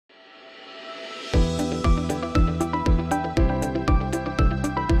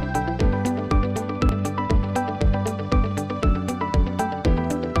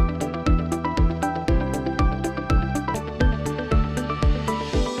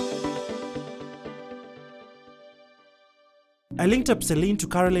I linked up Celine to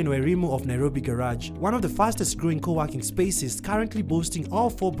Caroline Wairimu of Nairobi Garage, one of the fastest growing co-working spaces currently boasting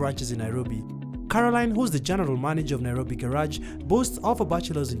all 4 branches in Nairobi. Caroline, who's the general manager of Nairobi Garage, boasts of a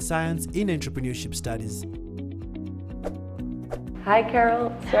bachelor's in science in entrepreneurship studies. Hi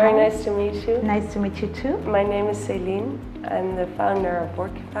Carol, it's very nice to meet you. Nice to meet you too. My name is Celine. I'm the founder of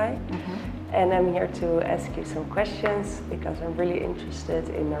Workify, and I'm here to ask you some questions because I'm really interested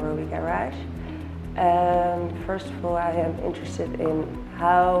in Nairobi Garage. First of all, I am interested in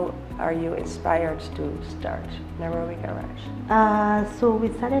how are you inspired to start Nairobi Garage? So we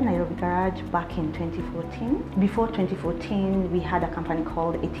started Nairobi Garage back in 2014. Before 2014, we had a company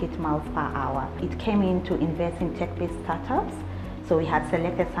called 88 miles per hour. It came in to invest in tech-based startups. So we had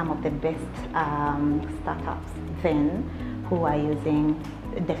selected some of the best startups then who are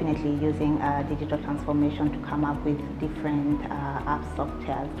definitely using digital transformation to come up with different app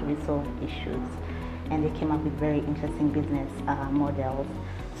softwares to resolve issues. And they came up with very interesting business models.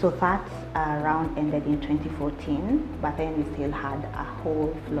 So that round ended in 2014, but then we still had a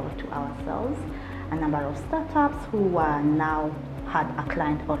whole floor to ourselves. A number of startups who now had a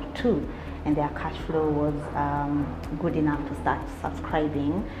client or two, and their cash flow was good enough to start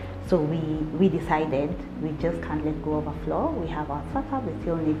subscribing. So we decided we just can't let go of a floor. We have our startup, we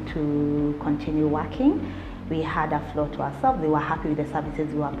still need to continue working. We had a floor to ourselves. They were happy with the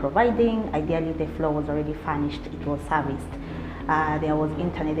services we were providing. Ideally, the floor was already furnished, it was serviced. There was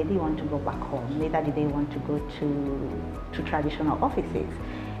internet, they didn't want to go back home, neither did they want to go to traditional offices.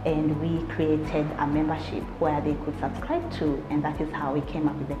 And we created a membership where they could subscribe to, and that is how we came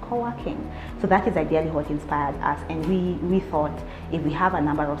up with the co-working. So that is ideally what inspired us, and we thought if we have a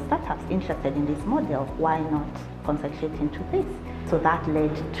number of startups interested in this model, why not concentrate into this? So that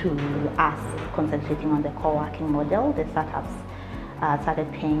led to us concentrating on the co-working model. The startups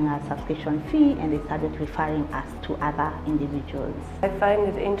started paying a subscription fee, and they started referring us to other individuals. I find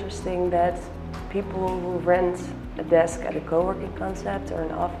it interesting that people who rent a desk at a co-working concept or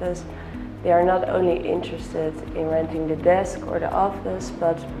an office, they are not only interested in renting the desk or the office,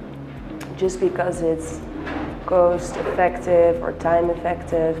 but just because it's cost effective or time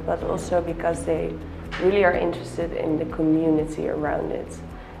effective, but also because they really are interested in the community around it.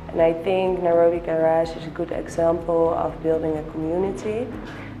 And I think Nairobi Garage is a good example of building a community.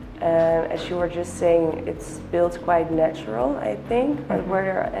 As you were just saying, it's built quite natural, I think, but were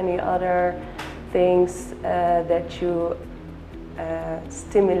there any other things that you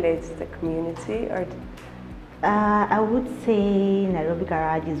stimulate the community? Or I would say Nairobi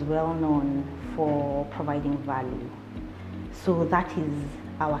Garage is well known for providing value. So that is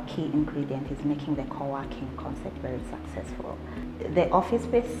our key ingredient, is making the co-working concept very successful. The office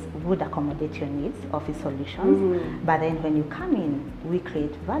space would accommodate your needs, office solutions, but then when you come in, we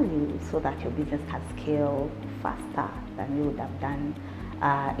create value so that your business can scale faster than you would have done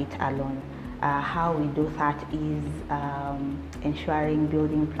it alone. How we do that is ensuring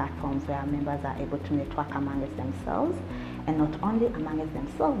building platforms where members are able to network amongst themselves, and not only amongst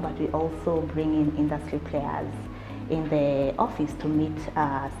themselves, but we also bring in industry players in the office to meet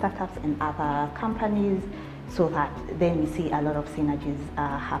startups and other companies, so that then we see a lot of synergies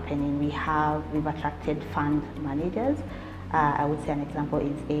happening. We've attracted fund managers. I would say an example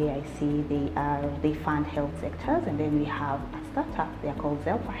is AIC. They fund health sectors, and then we have a startup, they're called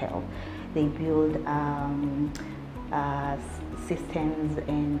Zelfa Health. They build systems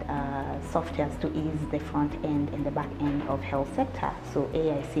and softwares to ease the front end and the back end of health sector. So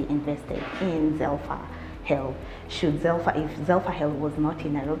AIC invested in Zelfa Health. If Zelfa Health was not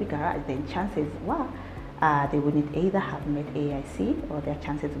in Nairobi Garage, then chances were they wouldn't either have met AIC, or their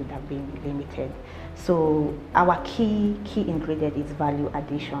chances would have been limited. So our key ingredient is value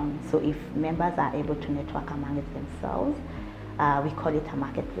addition. So if members are able to network amongst themselves, we call it a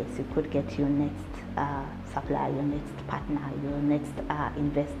marketplace. You could get your next supplier, your next partner, your next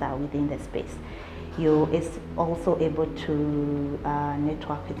investor within the space. You is also able to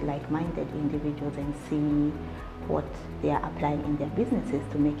network with like-minded individuals and see what they are applying in their businesses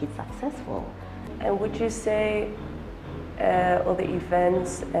to make it successful. And would you say all the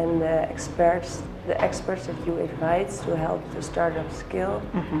events and the experts that you invite to help the startup scale,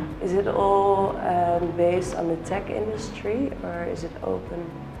 is it all based on the tech industry, or is it open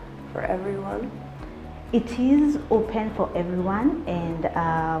for everyone? It is open for everyone, and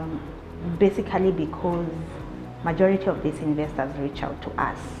basically because majority of these investors reach out to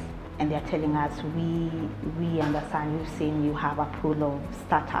us and they're telling us, we understand, we've seen you have a pool of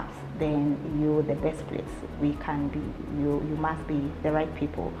startups, then you're the best place. You must be the right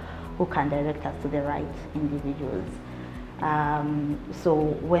people who can direct us to the right individuals. So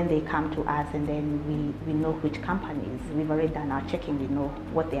when they come to us and then we know which companies, we've already done our checking, we know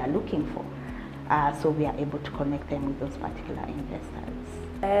what they are looking for. So we are able to connect them with those particular investors.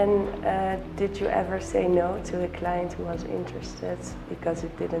 And did you ever say no to a client who was interested because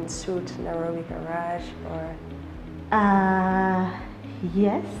it didn't suit Nairobi Garage, or?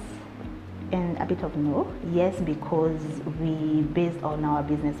 Yes, and a bit of no. Yes, because we, based on our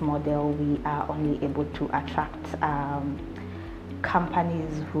business model, we are only able to attract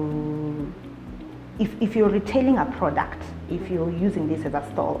companies who, if you're retailing a product, if you're using this as a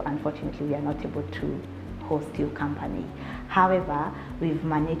store, unfortunately we are not able to host your company. However, we've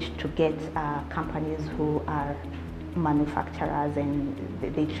managed to get companies who are manufacturers and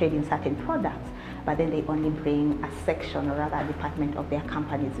they trade in certain products, but then they only bring a section or rather a department of their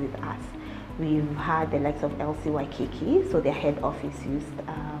companies with us. We've had the likes of LC Waikiki, so their head office used,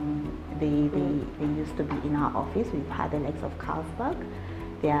 they used to be in our office. We've had the likes of Carlsberg.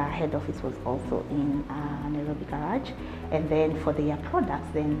 Their head office was also in Nairobi Garage. And then for their products,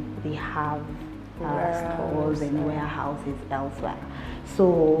 then they have stores and warehouses elsewhere.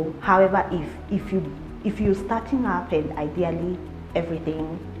 So, however, if you're starting up and ideally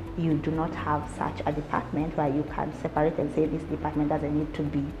everything, you do not have such a department where you can separate and say this department doesn't need to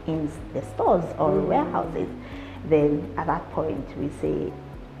be in the stores or warehouses, then at that point we say,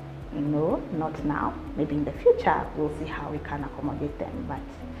 no, not now. Maybe in the future we'll see how we can accommodate them.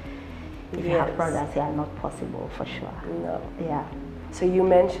 But if you have products, they are not possible for sure. No. Yeah. So you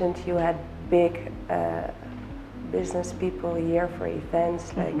mentioned you had big business people here for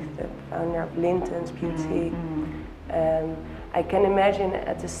events, like the founder of Linton's Beauty. I can imagine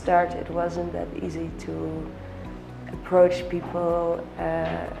at the start it wasn't that easy to approach people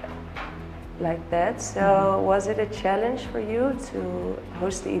like that. So was it a challenge for you to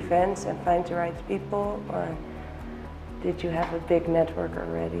host the events and find the right people, or did you have a big network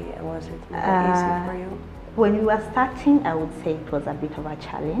already and was it easy for you? When we were starting, I would say it was a bit of a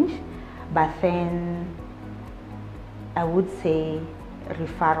challenge, but then I would say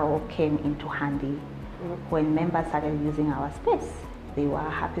referral came into handy. When members started using our space, they were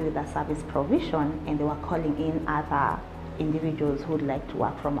happy with the service provision and they were calling in other individuals who would like to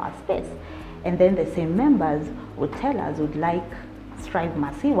work from our space. And then the same members would tell us would like Strive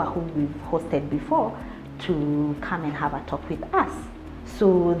Masiwa, who we've hosted before, to come and have a talk with us.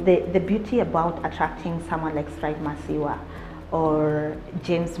 So the beauty about attracting someone like Strive Masiwa or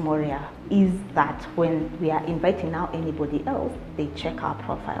James Moria is that when we are inviting now anybody else, they check our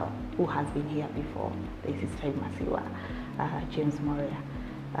profile. Who has been here before? This is Strive Masiwa, James Moria,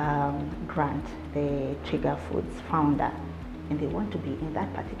 Grant, the Trigger Foods founder, and they want to be in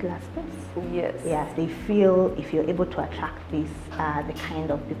that particular space. Yes. Yes, they feel if you're able to attract this, the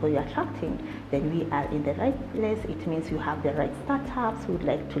kind of people you're attracting, then we are in the right place. It means you have the right startups who would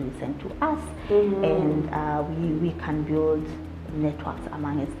like to listen to us, and we can build networks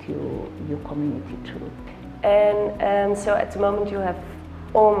amongst your community too. And so at the moment you have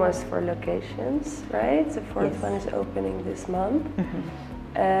almost 4 locations, right? The 4th one is opening this month.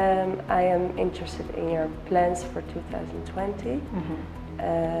 I am interested in your plans for 2020.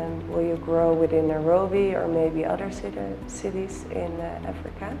 Will you grow within Nairobi or maybe other cities in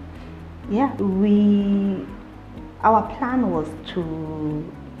Africa? Yeah, our plan was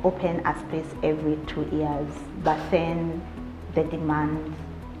to open a space every 2 years, but then the demand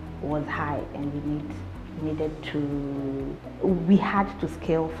was high and we had to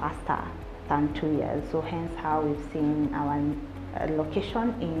scale faster than 2 years. So hence how we've seen our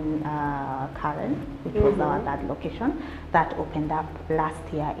location in Karen, which was our third location, that opened up last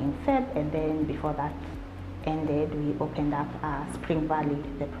year in Feb, and then before that ended, we opened up Spring Valley,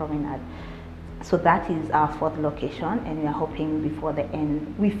 the promenade. So that is our 4th location, and we are hoping before the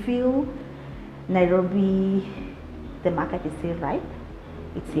end. We feel Nairobi, the market is still ripe.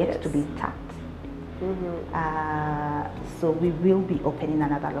 It's yet to be tapped. So we will be opening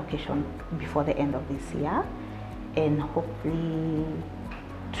another location before the end of this year, and hopefully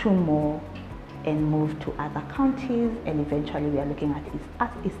 2 more, and move to other counties, and eventually we are looking at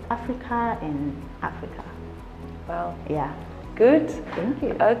East Africa and Africa. Wow. Yeah. Good. Thank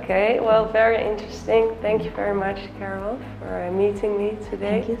you. Okay, well, very interesting. Thank you very much, Carol, for meeting me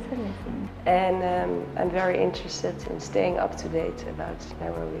today. Thank you so much. And I'm very interested in staying up to date about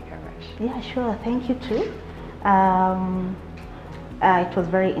Nairobi Garage. Yeah, sure. Thank you too. It was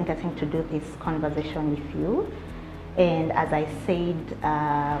very interesting to do this conversation with you. And as I said,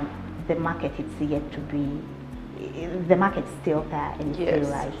 the market is yet to be, the market's still there and it's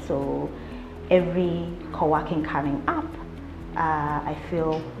still right. So every co-working coming up, I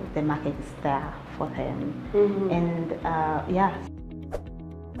feel the market is there for them. And yeah.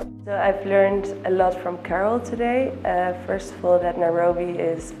 So I've learned a lot from Carol today. First of all, that Nairobi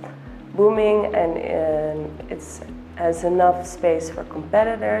is booming and it has enough space for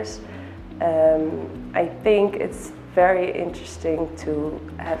competitors. I think it's very interesting to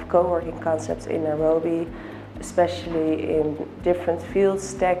have co-working concepts in Nairobi, especially in different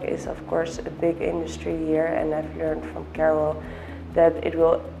fields. Tech is of course a big industry here, and I've learned from Carol that it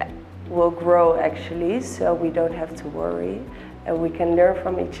will grow actually, so we don't have to worry and we can learn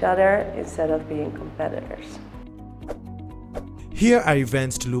from each other instead of being competitors. Here are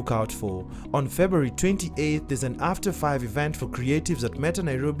events to look out for. On February 28th, there's an After 5 event for creatives at Meta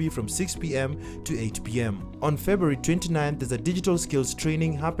Nairobi from 6 p.m. to 8 p.m. On February 29th, there's a digital skills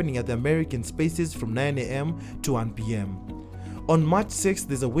training happening at the American Spaces from 9 a.m. to 1 p.m. On March 6th,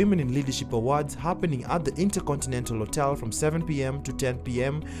 there's a Women in Leadership Awards happening at the Intercontinental Hotel from 7 p.m. to 10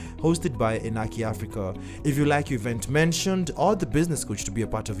 p.m. hosted by Enaki Africa. If you like your event mentioned or the business coach to be a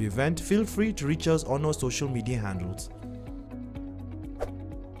part of your event, feel free to reach us on our social media handles.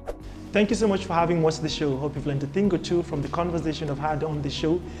 Thank you so much for having watched the show. Hope you've learned a thing or two from the conversation I've had on the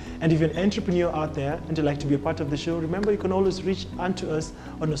show. And if you're an entrepreneur out there and you'd like to be a part of the show, remember you can always reach out to us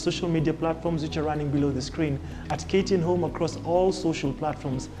on our social media platforms which are running below the screen at KTN Home across all social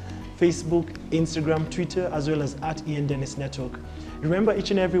platforms: Facebook, Instagram, Twitter, as well as at Ian Dennis Network. Remember each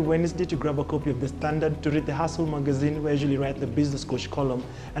and every Wednesday to grab a copy of The Standard, to read the Hustle magazine where I usually write the Business Coach column,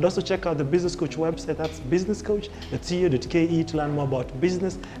 and also check out the Business Coach website, that's businesscoach.co.ke, to learn more about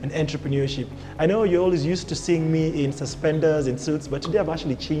business and entrepreneurship. I know you're always used to seeing me in suspenders and suits, but today I've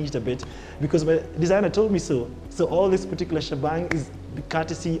actually changed a bit because my designer told me so. So all this particular shebang is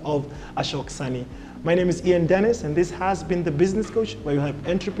courtesy of Ashok Sani. My name is Ian Dennis and this has been The Business Coach, where you help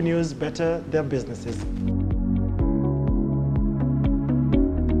entrepreneurs better their businesses.